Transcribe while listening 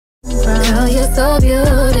Girl, you're so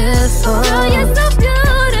beautiful. Girl, you're so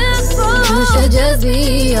beautiful. You should just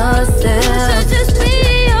be yourself. You should just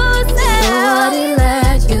be yourself. Nobody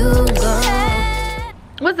let you go.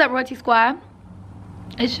 What's up, Royalty Squad?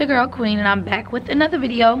 It's your girl Queen, and I'm back with another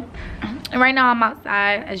video. And right now I'm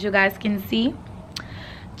outside, as you guys can see,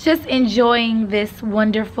 just enjoying this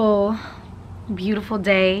wonderful, beautiful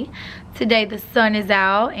day. Today the sun is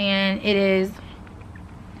out, and it is,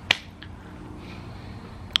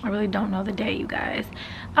 I really don't know the day, you guys.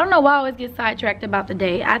 I don't know why I always get sidetracked about the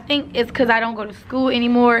day. I think it's because I don't go to school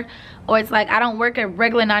anymore, or it's like I don't work a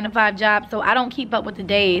regular 9-to-5 job, so I don't keep up with the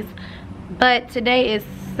days. But today is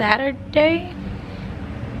Saturday.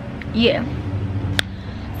 Yeah.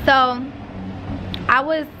 So I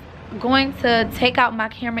was going to take out my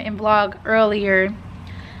camera and vlog earlier.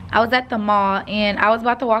 I was at the mall and I was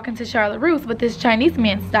about to walk into Charlotte Russe, but this Chinese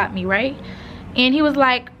man stopped me, right? And he was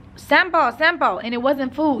like, sample, and it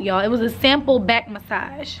wasn't food, y'all. It was a sample back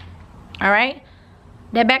massage. All right,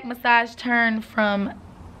 that back massage turned from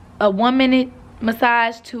a 1-minute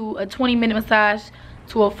massage to a 20-minute massage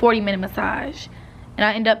to a 40-minute massage, and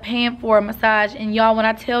I end up paying for a massage. And y'all, when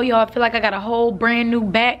I tell y'all, I feel like I got a whole brand new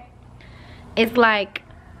back. It's like,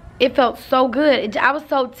 it felt so good. I was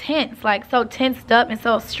so tense, like so tensed up and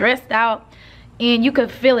so stressed out, and you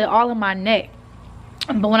could feel it all in my neck.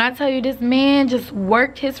 But when I tell you, this man just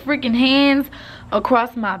worked his freaking hands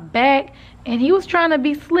across my back, and he was trying to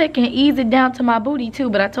be slick and ease it down to my booty too,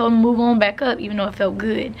 but I told him to move on back up, even though it felt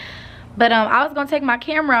good. But I was gonna take my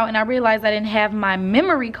camera out, and I realized I didn't have my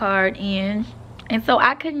memory card in, and so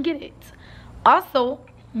I couldn't get it. Also,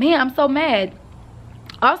 man, I'm so mad.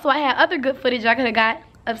 Also, I had other good footage I could have got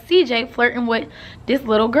of CJ flirting with this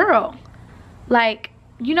little girl. Like,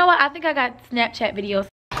 you know what? I think I got Snapchat videos.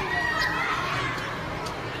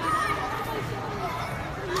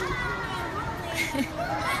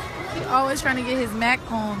 He always trying to get his Mac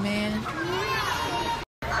on, man.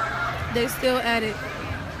 They still at it.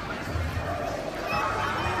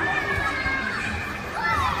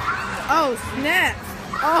 Oh, snap.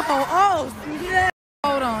 Oh, snap.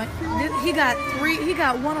 Hold on. He got three. He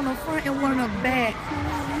got one on the front and one on the back.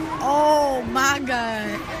 Oh, my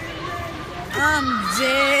God. I'm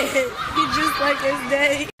dead. He just like his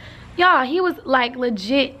day. Y'all, he was like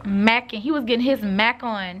legit macking. He was getting his Mac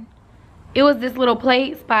on. It was this little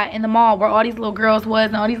play spot in the mall where all these little girls was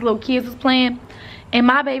and all these little kids was playing. And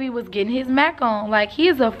my baby was getting his Mac on. Like, he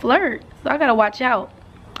is a flirt. So I gotta watch out.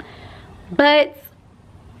 But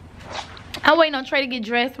I'm waiting on Trey to get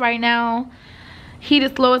dressed right now. He the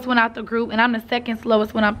slowest one out the group, and I'm the second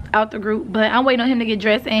slowest one out the group. But I'm waiting on him to get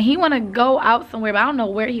dressed, and he want to go out somewhere, but I don't know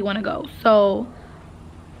where he want to go. So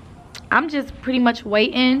I'm just pretty much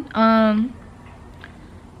waiting. And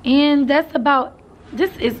that's about.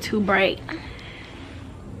 This is too bright.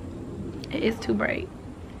 It is too bright.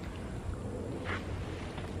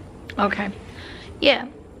 Okay. Yeah.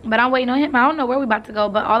 But I'm waiting on him. I don't know where we about to go,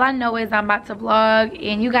 but all I know is I'm about to vlog,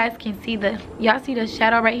 and you guys can see y'all see the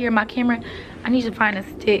shadow right here in my camera. I need to find a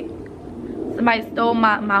stick. Somebody stole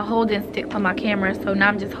my holding stick from my camera, so now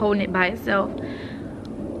I'm just holding it by itself.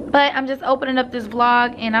 But I'm just opening up this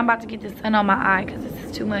vlog, and I'm about to get the sun on my eye because this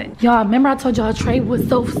is too much. Y'all, remember I told y'all Trey was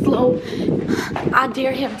so slow? I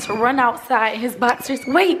dare him to run outside in his boxers.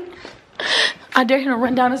 Wait! I dare him to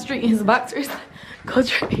run down the street in his boxers. Go,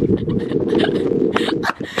 Trey.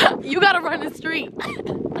 You gotta run the street.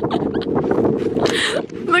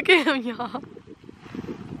 Look at him, y'all.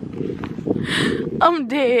 I'm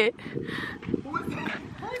dead.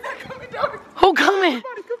 Who coming?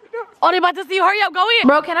 Oh, they about to see you. Hurry up, go in.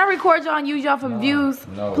 Bro, can I record y'all and use y'all for views?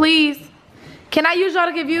 No. Please. Can I use y'all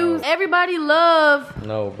to get views? No. Everybody love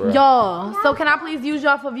y'all. So can I please use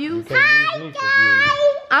y'all for views? Hi, guys.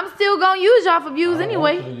 I'm still gonna use y'all for views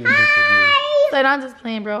anyway. Hi. So I'm just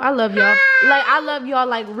playing, bro. I love y'all. Like, I love y'all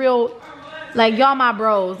like real. Like, y'all my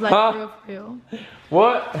bros. Like, real.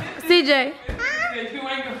 What? CJ.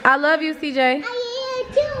 I love you, CJ.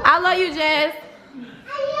 I love you, Jazz.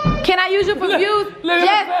 Can I use you for views?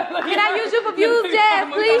 Jazz, can I use you for views, Jazz,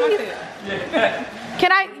 please?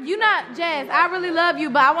 Can I, you not, Jazz, I really love you,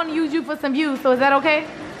 but I want to use you for some views, so is that okay?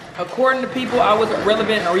 According to people, I was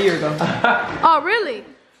relevant a year ago. Oh, really?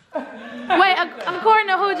 Wait, according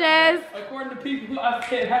to who, Jazz? According to people, I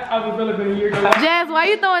said I was relevant a year ago. Jazz, why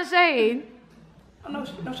you throwing shade? Oh, no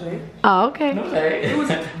shade. Oh, okay. No shade.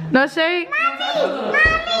 No shade? Mommy!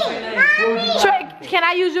 Trey, can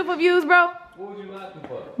I use you for views, bro? What would you like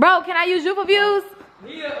for? Bro, can I use you for views?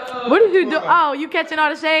 Yeah, what did you do? Oh, you catching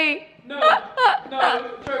all the shade? No,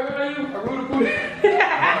 Trey, what are you? A Ruda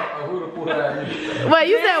Wait,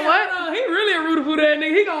 you said what? He really a Ruda Poo that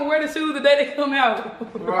nigga. He gonna wear the shoes the day they come out.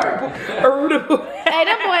 Right. A Ruda Poo. Hey,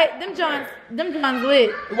 them Johns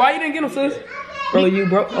lit. Why you didn't get them, sis? Bro, you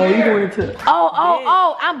broke. Oh, you going to?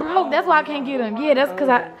 Oh, I'm broke. That's why I can't get them. Yeah, that's because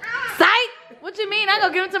Psych! What you mean? I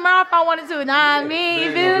gonna get them tomorrow if I wanted to. Nah, I mean,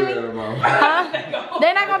 you feel me? Huh?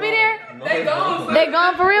 They not gonna be there? They gone. They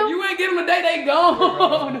gone for real? You ain't get them a day, they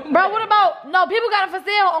gone. Bro, what about, no, people got them for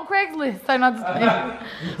sale on Craigslist. Sorry, not just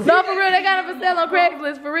no, for real, they got them for sale on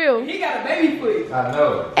Craigslist, for real. He got a baby foot. I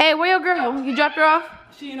know. Hey, where your girl? You dropped her off?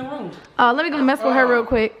 She in the room. Let me go mess with her real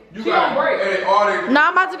quick. You She on break. No,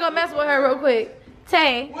 I'm about to go mess with her real quick.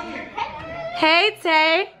 Tay. Hey,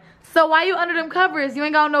 Tay. So why you under them covers? You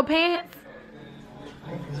ain't got no pants?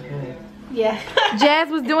 Yeah. Jazz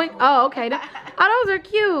was doing, oh, okay. Oh, those are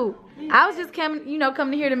cute. I was just coming,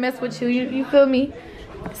 coming here to mess with you. You feel me?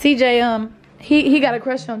 CJ, he got a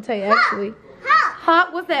crush on Tay, actually.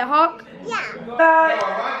 Hawk? What's that, Hawk? Yeah. So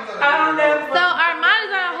our mind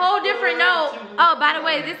is on a whole different note. Oh, by the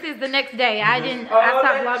way, this is the next day. I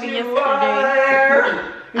stopped vlogging yesterday.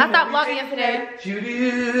 I stopped vlogging yesterday.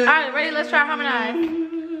 Alright, ready? Let's try harmonize.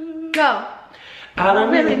 Go. I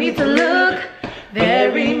don't really need to look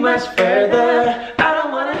very much further. I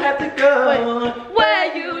don't wanna have to go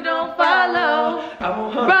where you don't follow.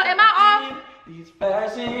 Bro, am I off? These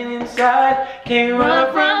fashion inside can't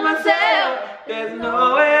run from myself. There's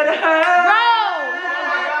nowhere to hide. Bro!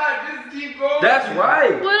 That's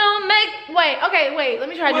right. We don't make. Wait, okay, wait. Let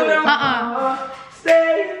me try to do it. Stay in my arms.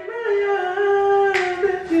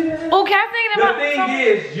 Oh, can I sing it in The my thing song?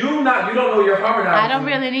 is, you don't know your harmonizing. I don't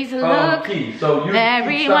really need to look key, so you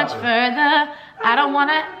very keep much stopping. further. I don't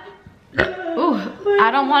wanna. I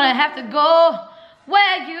don't wanna have to go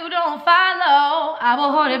where you don't follow. I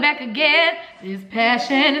will hold it back again. This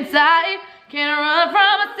passion inside can't run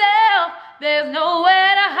from myself. There's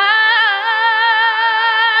nowhere to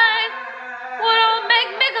hide. What don't make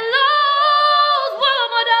me close one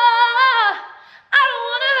more door. I don't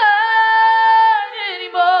wanna hurt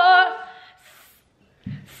anymore.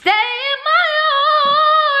 Stay in my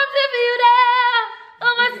arms if you dare. I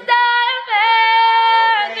must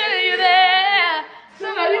die till you there.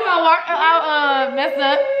 Somebody gonna walk mess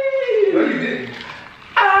up. No, you didn't.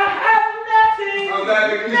 I have nothing. I'm glad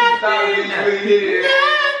that you stopped and you really hit it.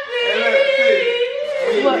 Hey, look,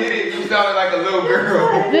 see, when you hit it, you sounded like a little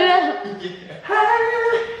girl. Did I?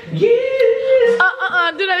 You.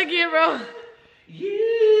 Do that again, bro.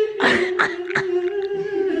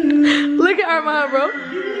 Look at Armand, bro.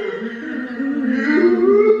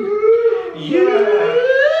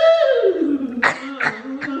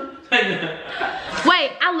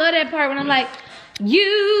 Wait, I love that part when I'm like,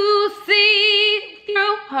 you see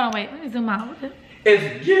through. Hold on, wait, let me zoom out.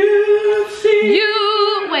 If you see.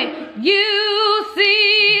 You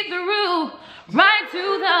see through right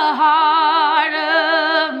to the heart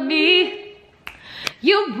of me.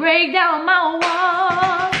 You break down my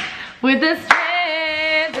walls with the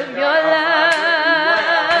strength of your love.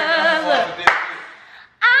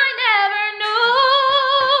 I never knew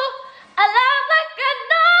a love like I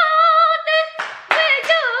know it with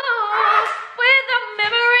you, with the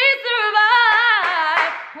memories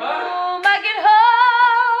survive, whom I can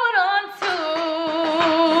hold on to.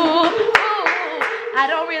 I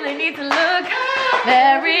don't really need to look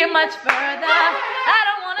very much further. I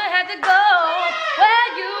don't wanna have to go where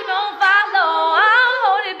you don't follow. I'll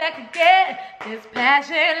hold it back again. This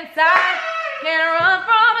passion inside can't run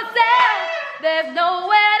from myself. There's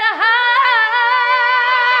nowhere to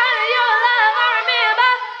hide. Your love I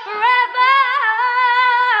remember forever.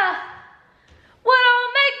 What don't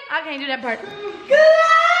make I can't do that part.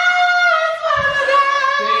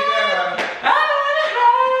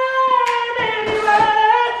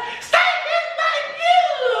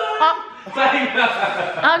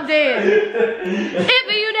 I'm dead. If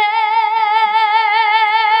you dare,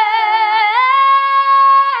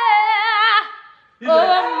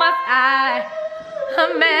 oh, must I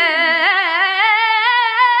imagine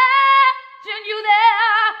you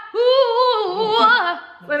there?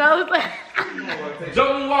 Ooh, but I was like,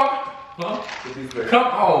 Don't walk. Huh? Come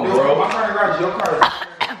on, bro. My car garage, your car.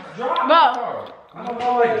 Drive my car. I don't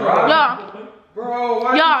know, like drive. yeah, Bro,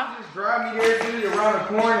 why Yeah. you just drive me there, dude, around the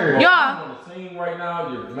corner? yeah. I'm on the scene right now.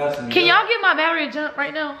 You're messing me Can up. y'all get my battery to jump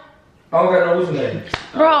right now? I don't got no hallucinating.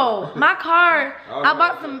 Bro, my car, I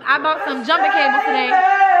bought some jumping cables today.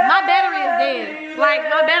 My battery is dead. Like,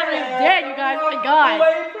 my battery is dead, you guys. Oh my God.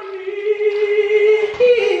 Away from me.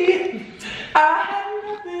 I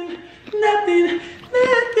have nothing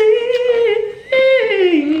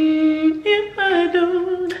if I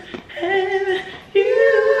don't have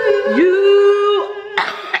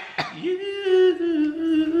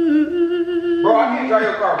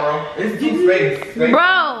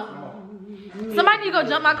Somebody need to go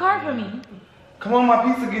jump my car for me. Come on, my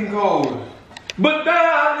pizza getting cold. But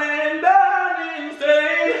darling, darling,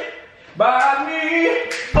 stay by me.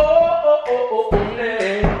 Oh,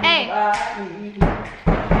 Hey. By me.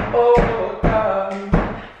 Oh, darling,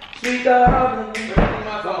 sweet darling. Sing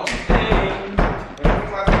my song. Sing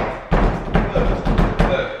my song.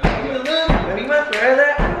 Look.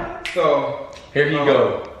 So, here he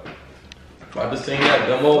go. About to sing that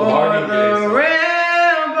dumb old Marvin Gaye song.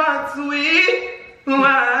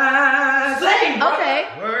 Okay.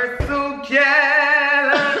 We're so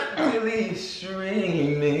carelessly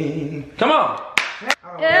streaming. Come on.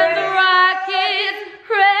 And the rockets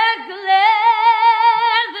red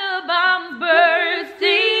glare, the bombs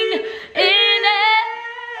bursting in it.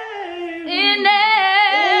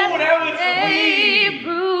 Ooh, that was sweet.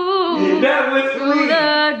 April, That was sweet. the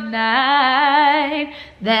night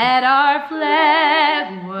that our flag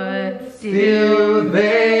was still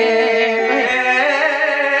there.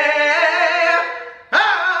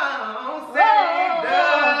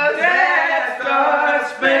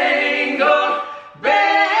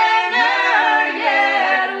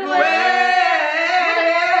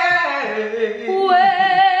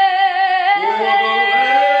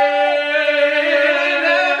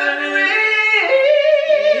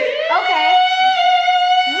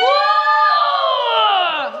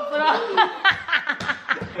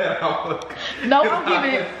 No, I'm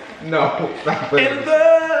giving it. No, stop it. In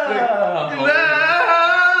the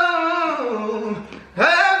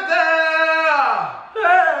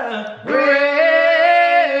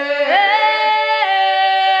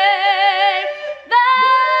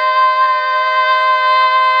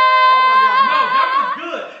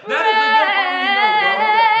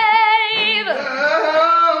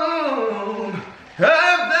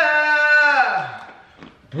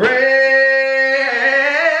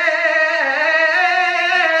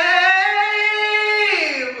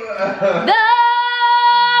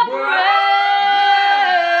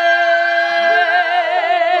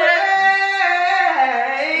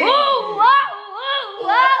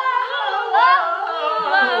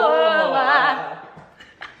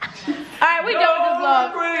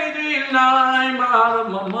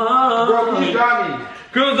Bro, please drive me.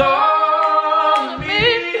 Cause all of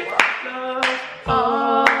me,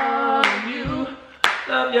 all of you,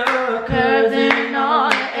 love your curves and all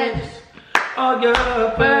the edges, all your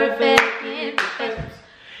perfect imperfections.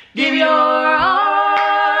 Give your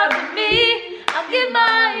all to me, I'll give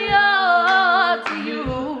my all to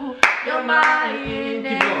you. You're my end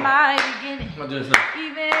and my beginning.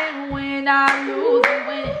 Even when I lose and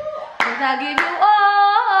win, 'cause I give you all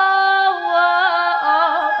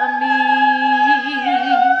of me,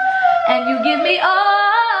 and you give me all.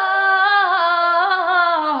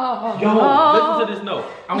 Yo, listen to this note.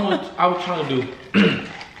 I was trying to do.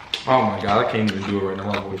 Oh my god, I can't even do it right now.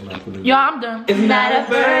 My voice not putting it. Yo, I'm done. It's not a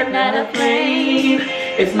bird, not a plane.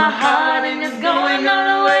 It's my heart and it's going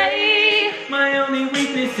on away. My only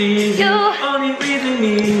weakness is you. Only reason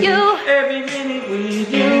is You. Every minute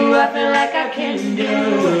with You, I feel like I can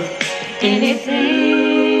do anything.